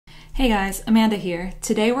Hey guys, Amanda here.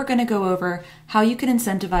 Today we're going to go over how you can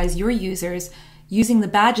incentivize your users using the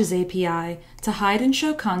Badges API to hide and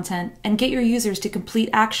show content and get your users to complete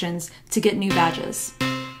actions to get new badges.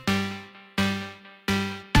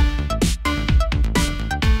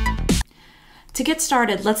 To get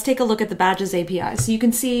started, let's take a look at the Badges API so you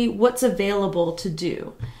can see what's available to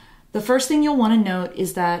do. The first thing you'll want to note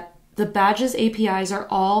is that the Badges APIs are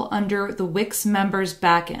all under the Wix members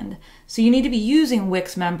backend. So you need to be using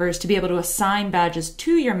Wix members to be able to assign badges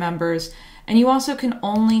to your members, and you also can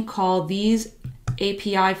only call these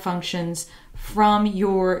API functions from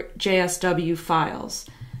your JSW files.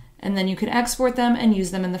 And then you can export them and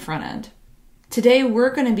use them in the front end. Today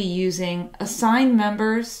we're going to be using assign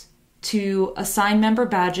members to assign member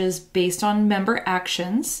badges based on member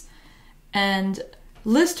actions, and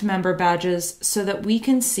list member badges so that we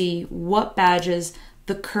can see what badges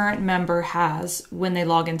the current member has when they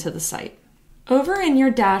log into the site. Over in your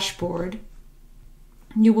dashboard,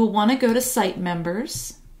 you will want to go to Site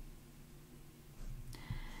Members.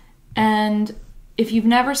 And if you've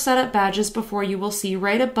never set up badges before, you will see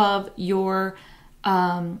right above your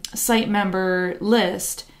site member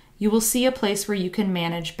list, you will see a place where you can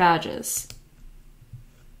manage badges.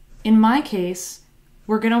 In my case,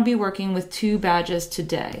 we're going to be working with 2 badges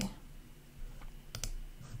today.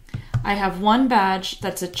 I have one badge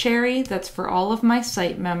that's a cherry that's for all of my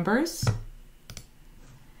site members.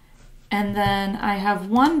 And then I have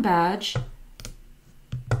one badge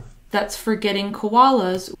that's for getting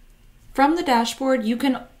koalas. From the dashboard, you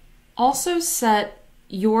can also set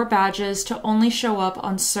your badges to only show up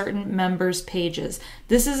on certain members' pages.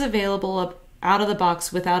 This is available out of the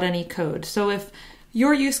box without any code. So if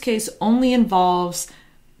your use case only involves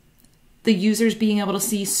the users being able to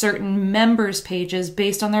see certain members' pages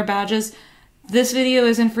based on their badges, this video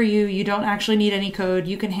isn't for you. You don't actually need any code.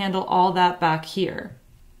 You can handle all that back here.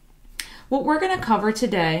 What we're going to cover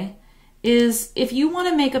today is if you want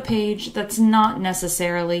to make a page that's not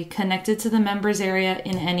necessarily connected to the members area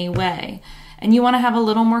in any way, and you want to have a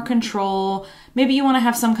little more control, maybe you want to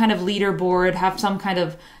have some kind of leaderboard, have some kind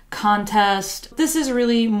of contest. This is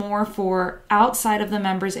really more for outside of the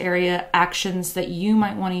members area actions that you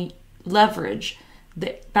might want to leverage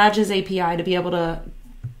the Badges API to be able to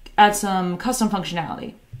add some custom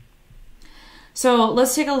functionality. So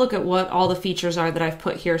let's take a look at what all the features are that I've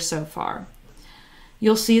put here so far.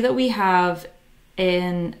 You'll see that we have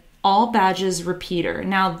an all badges repeater.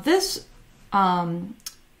 Now this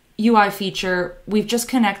UI feature, we've just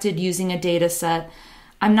connected using a data set.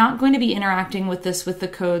 I'm not going to be interacting with this with the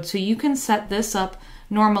code, so you can set this up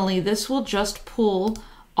normally. This will just pull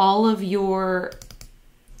all of your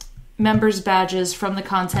members badges from the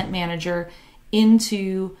content manager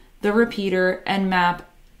into the repeater and map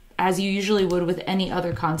as you usually would with any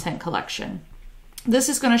other content collection. This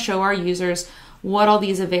is going to show our users what all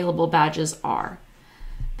these available badges are.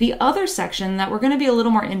 The other section that we're going to be a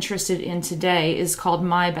little more interested in today is called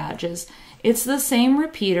My Badges. It's the same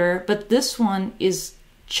repeater, but this one is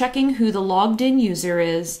checking who the logged in user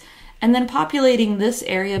is and then populating this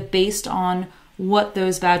area based on what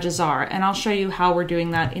those badges are. And I'll show you how we're doing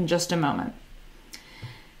that in just a moment.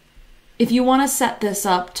 If you want to set this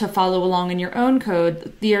up to follow along in your own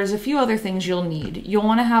code, there's a few other things you'll need. You'll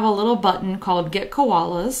want to have a little button called Get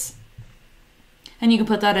Koalas, and you can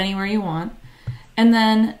put that anywhere you want. And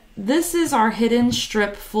then this is our hidden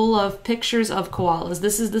strip full of pictures of koalas.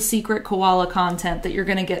 This is the secret koala content that you're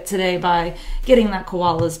going to get today by getting that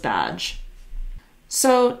koalas badge.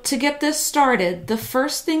 So to get this started, the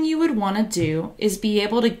first thing you would want to do is be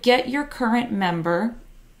able to get your current member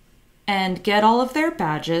and get all of their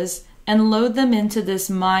badges and load them into this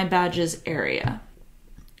My Badges area.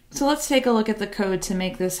 So let's take a look at the code to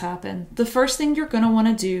make this happen. The first thing you're going to want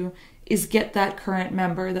to do is get that current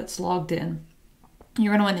member that's logged in.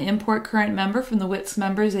 You're going to want to import current member from the Wix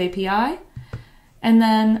members API and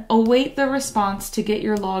then await the response to get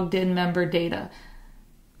your logged in member data.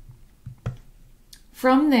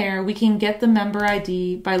 From there, we can get the member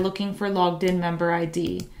ID by looking for logged in member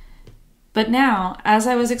ID. But now, as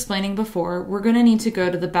I was explaining before, we're going to need to go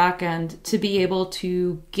to the backend to be able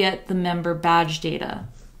to get the member badge data.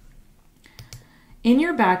 In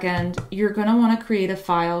your backend, you're going to want to create a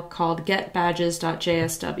file called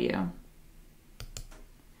getBadges.jsw.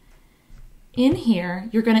 In here,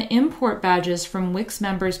 you're going to import badges from Wix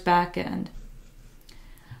members backend.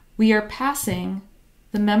 We are passing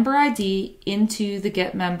the member ID into the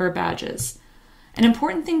get member badges. An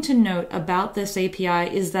important thing to note about this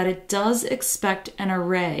API is that it does expect an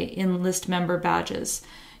array in list member badges.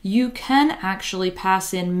 You can actually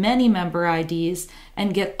pass in many member IDs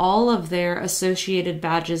and get all of their associated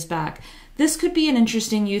badges back. This could be an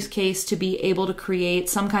interesting use case to be able to create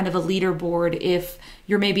some kind of a leaderboard if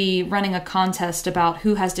you're maybe running a contest about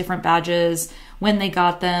who has different badges, when they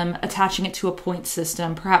got them, attaching it to a point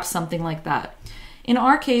system, perhaps something like that. In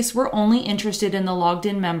our case, we're only interested in the logged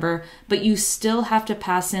in member, but you still have to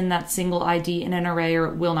pass in that single ID in an array or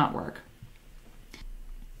it will not work.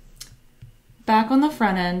 Back on the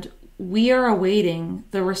front end, we are awaiting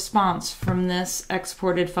the response from this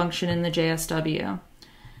exported function in the JSW.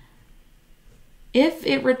 If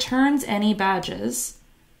it returns any badges,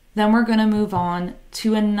 then we're going to move on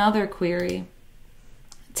to another query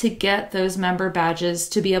to get those member badges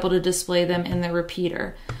to be able to display them in the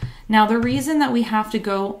repeater. Now, the reason that we have to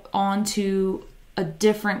go on to a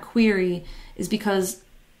different query is because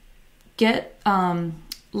get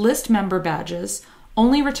list member badges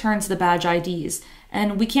only returns the badge IDs,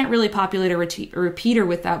 and we can't really populate a repeater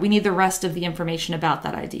with that. We need the rest of the information about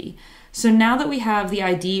that ID. So now that we have the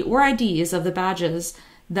ID or IDs of the badges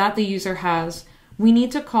that the user has, we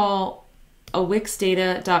need to call a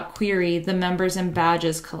wixdata.query the members and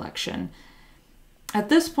badges collection. At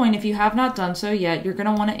this point, if you have not done so yet, you're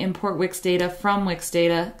going to want to import wixdata from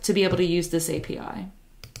wixdata to be able to use this API.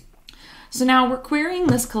 So now we're querying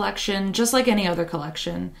this collection just like any other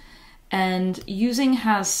collection, and using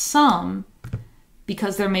hasSum,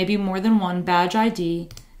 because there may be more than one badge ID,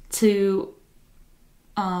 to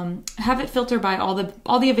have it filter by all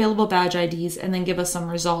the available badge IDs and then give us some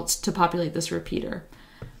results to populate this repeater.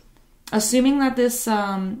 Assuming that this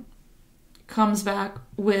comes back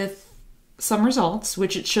with some results,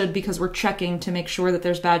 which it should because we're checking to make sure that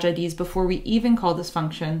there's badge IDs before we even call this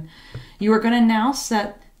function, you are going to now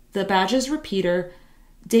set the badges repeater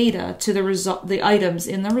data to the items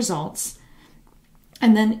in the results,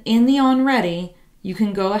 and then in the onReady, you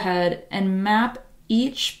can go ahead and map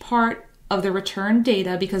each part of the return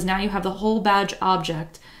data, because now you have the whole badge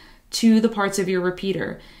object, to the parts of your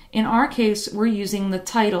repeater. In our case, we're using the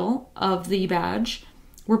title of the badge.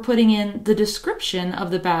 We're putting in the description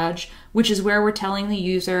of the badge, which is where we're telling the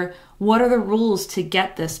user what are the rules to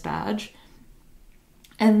get this badge.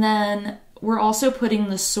 And then we're also putting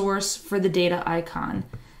the source for the data icon.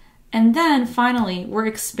 And then finally, we're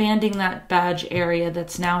expanding that badge area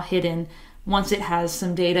that's now hidden once it has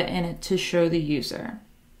some data in it to show the user.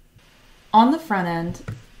 On the front end,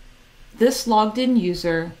 this logged in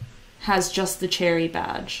user has just the cherry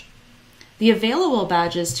badge. The available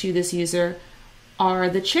badges to this user are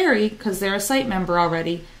the cherry because they're a site member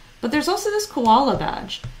already, but there's also this koala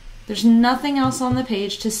badge. There's nothing else on the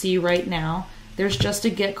page to see right now. There's just a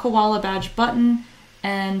get koala badge button,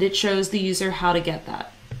 and it shows the user how to get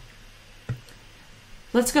that.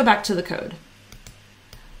 Let's go back to the code.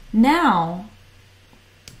 Now,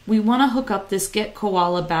 we want to hook up this get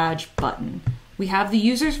koala badge button. We have the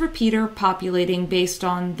user's repeater populating based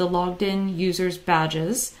on the logged in user's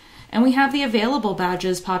badges, and we have the available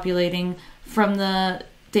badges populating from the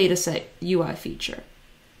dataset UI feature.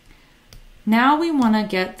 Now we want to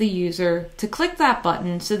get the user to click that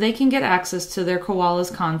button so they can get access to their koala's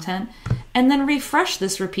content, and then refresh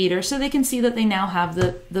this repeater so they can see that they now have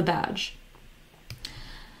the badge.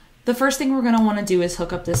 The first thing we're going to want to do is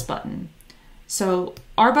hook up this button. So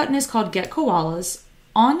our button is called Get Koalas.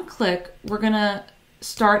 On click, we're going to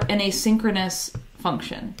start an asynchronous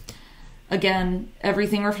function. Again,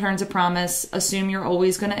 everything returns a promise. Assume you're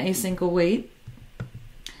always going to async await.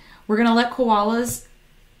 We're going to let koalas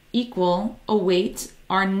equal await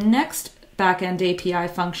our next backend API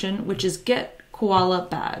function, which is get koala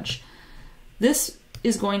badge. This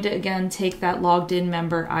is going to again take that logged in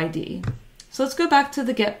member ID. So let's go back to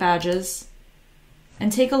the get badges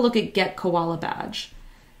and take a look at get koala badge.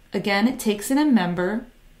 Again, it takes in a member.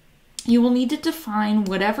 You will need to define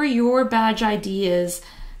whatever your badge ID is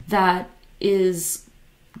that is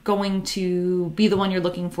going to be the one you're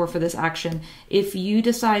looking for this action. If you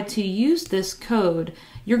decide to use this code,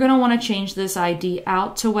 you're going to want to change this ID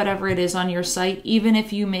out to whatever it is on your site. Even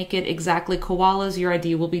if you make it exactly koalas, your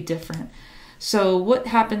ID will be different. So what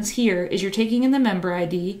happens here is you're taking in the member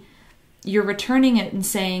ID, you're returning it and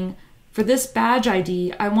saying, for this badge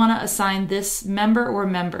ID, I want to assign this member or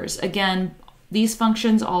members. Again, these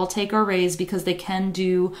functions all take arrays because they can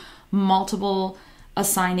do multiple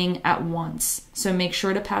assigning at once. So make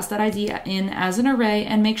sure to pass that ID in as an array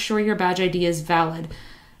and make sure your badge ID is valid.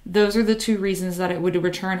 Those are the two reasons that it would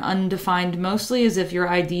return undefined, mostly is if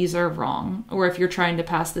your IDs are wrong or if you're trying to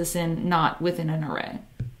pass this in not within an array.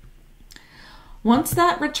 Once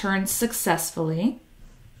that returns successfully,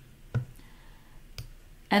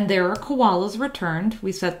 and there are koalas returned,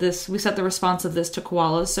 we set the response of this to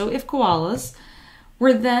koalas. So if koalas,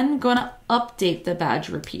 we're then going to update the badge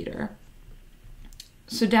repeater.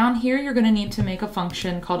 So down here, you're going to need to make a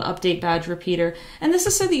function called update badge repeater. And this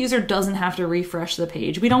is so the user doesn't have to refresh the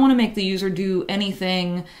page. We don't want to make the user do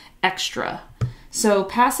anything extra. So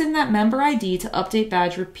pass in that member ID to update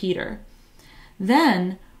badge repeater.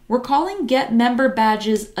 Then we're calling get member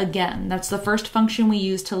badges again. That's the first function we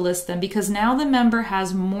use to list them because now the member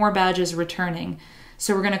has more badges returning.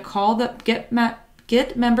 So we're going to call the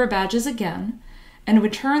get member badges again and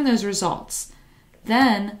return those results.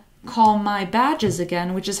 Then call my badges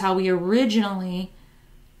again, which is how we originally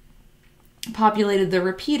populated the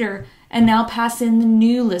repeater, and now pass in the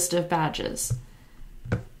new list of badges.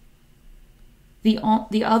 The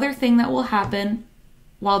other thing that will happen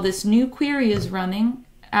while this new query is running,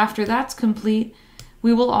 after that's complete,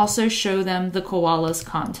 we will also show them the koala's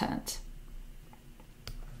content.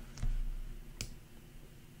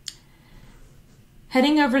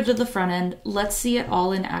 Heading over to the front end, let's see it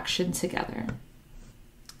all in action together.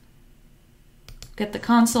 Get the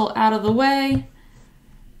console out of the way,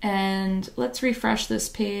 and let's refresh this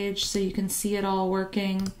page so you can see it all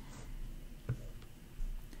working.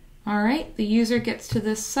 All right, the user gets to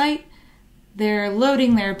this site. They're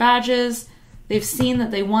loading their badges. They've seen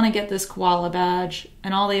that they want to get this koala badge,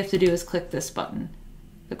 and all they have to do is click this button.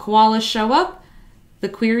 The koalas show up, the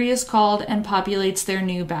query is called, and populates their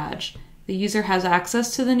new badge. The user has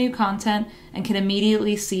access to the new content and can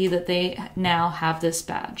immediately see that they now have this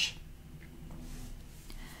badge.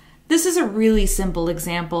 This is a really simple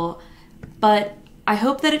example, but I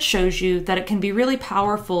hope that it shows you that it can be really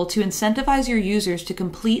powerful to incentivize your users to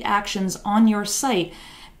complete actions on your site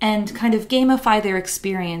and kind of gamify their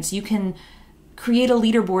experience. You can create a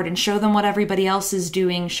leaderboard and show them what everybody else is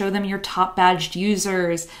doing, show them your top badged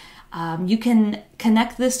users. You can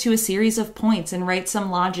connect this to a series of points and write some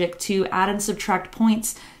logic to add and subtract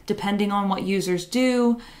points depending on what users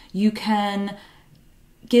do. You can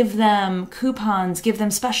give them coupons, give them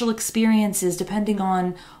special experiences depending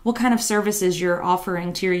on what kind of services you're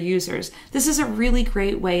offering to your users. This is a really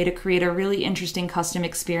great way to create a really interesting custom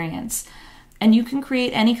experience. And you can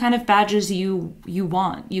create any kind of badges you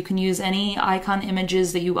want. You can use any icon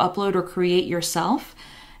images that you upload or create yourself.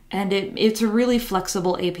 And it's a really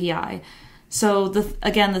flexible API. So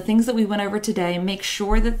again, the things that we went over today, make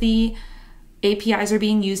sure that the APIs are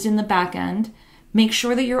being used in the backend. Make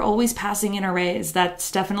sure that you're always passing in arrays.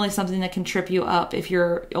 That's definitely something that can trip you up if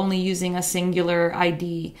you're only using a singular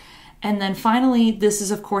ID. And then finally, this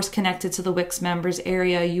is of course connected to the Wix members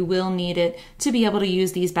area. You will need it to be able to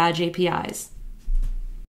use these badge APIs.